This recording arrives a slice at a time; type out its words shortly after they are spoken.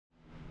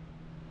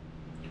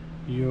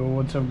Yo,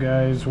 what's up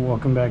guys?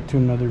 Welcome back to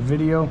another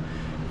video.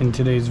 In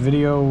today's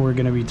video we're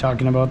going to be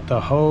talking about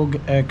the Hogue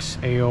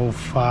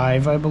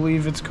EX-A05, I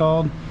believe it's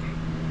called.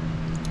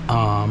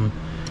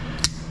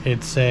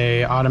 It's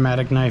a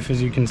automatic knife, as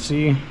you can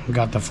see.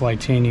 Got the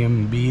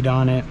titanium bead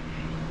on it.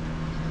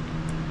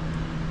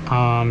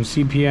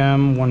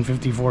 CPM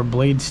 154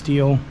 blade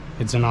steel.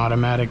 It's an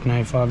automatic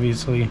knife,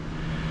 obviously,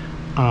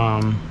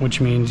 which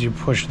means you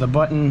push the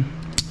button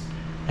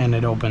and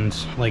it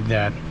opens like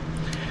that.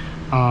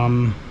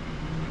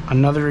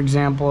 Another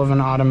example of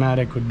an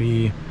automatic would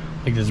be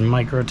like this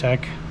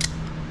Microtech.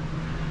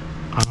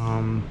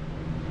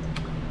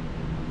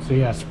 So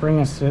yeah, spring,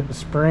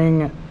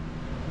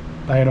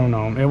 I don't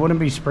know, it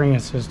wouldn't be spring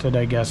assisted,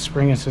 I guess.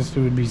 Spring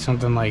assisted would be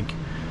something like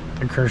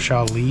the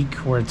Kershaw Leak,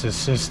 where it's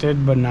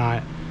assisted but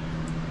not,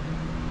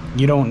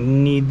 you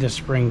don't need the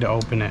spring to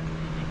open it,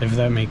 if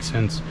that makes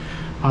sense.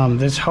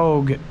 This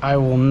Hogue, I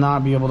will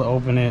not be able to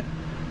open it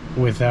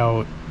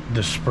without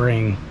the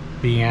spring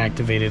being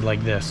activated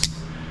like this.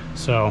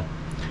 So,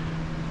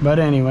 but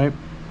anyway,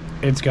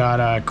 it's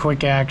got a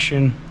quick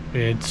action.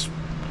 It's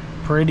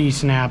pretty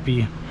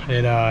snappy.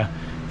 It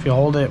if you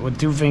hold it with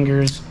two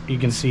fingers, you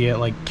can see it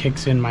like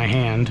kicks in my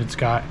hand. It's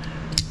got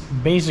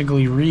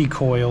basically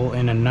recoil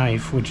in a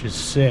knife, which is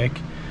sick.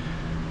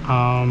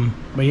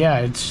 But yeah,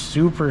 it's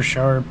super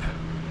sharp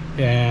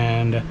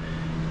and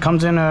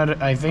comes in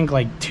at, I think,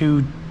 like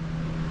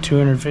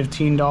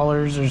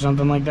 $215 or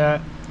something like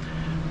that.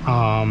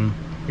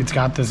 It's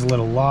got this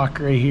little lock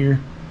right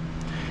here.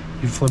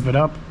 You flip it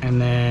up and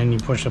then you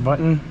push the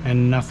button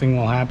and nothing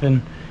will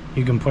happen.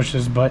 You can push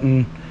this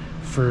button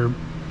for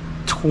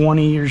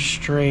 20 years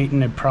straight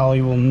and it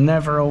probably will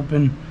never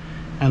open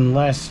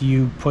unless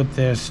you put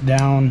this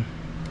down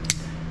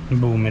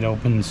and boom, it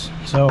opens.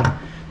 So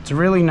it's a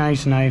really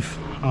nice knife.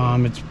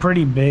 It's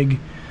pretty big.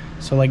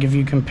 So like if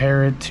you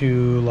compare it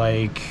to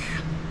like,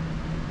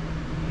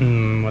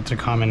 what's a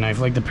common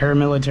knife? Like the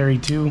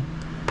Paramilitary 2.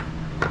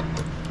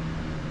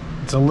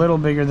 It's a little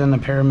bigger than the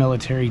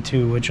Paramilitary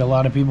 2, which a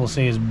lot of people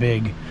say is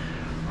big,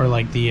 or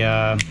like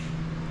the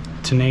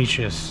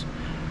Tenacious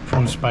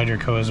from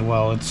Spyderco as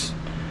well. It's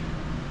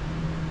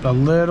a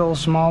little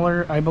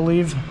smaller, I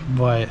believe,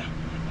 but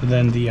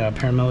than the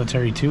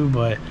Paramilitary 2,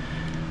 but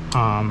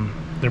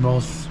they're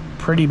both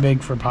pretty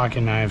big for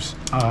pocket knives.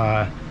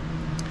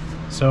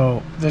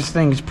 So this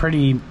thing's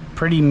pretty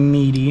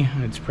meaty.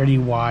 It's pretty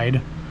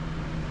wide.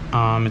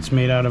 It's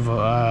made out of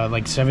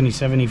like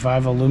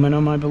 70-75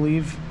 aluminum, I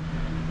believe.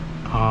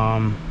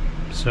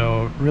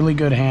 So really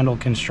good handle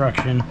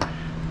construction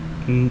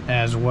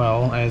as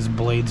well as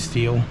blade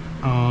steel.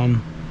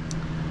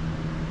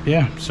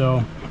 Yeah,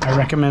 so I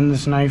recommend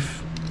this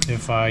knife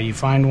if you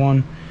find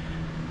one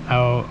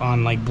out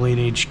on like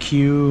Blade HQ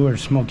or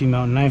Smoky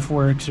Mountain Knife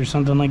Works or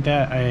something like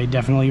that. I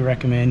definitely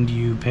recommend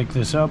you pick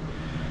this up.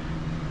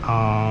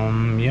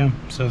 Yeah,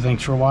 so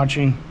thanks for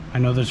watching. I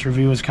know this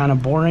review is kind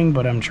of boring,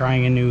 but I'm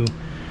trying a new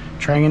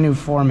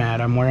format.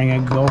 I'm wearing a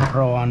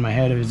GoPro on my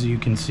head, as you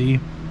can see.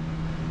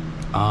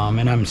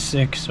 And I'm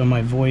sick, so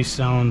my voice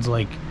sounds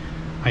like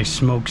I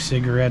smoke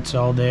cigarettes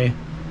all day.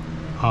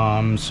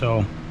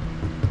 So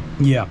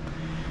yeah,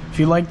 if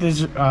you like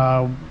this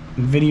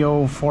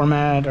video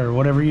format or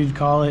whatever you'd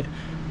call it,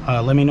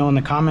 let me know in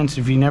the comments.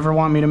 If you never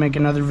want me to make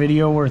another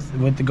video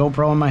with the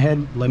GoPro on my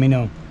head, let me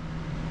know.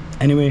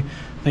 Anyway,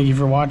 thank you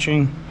for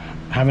watching.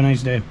 Have a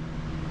nice day.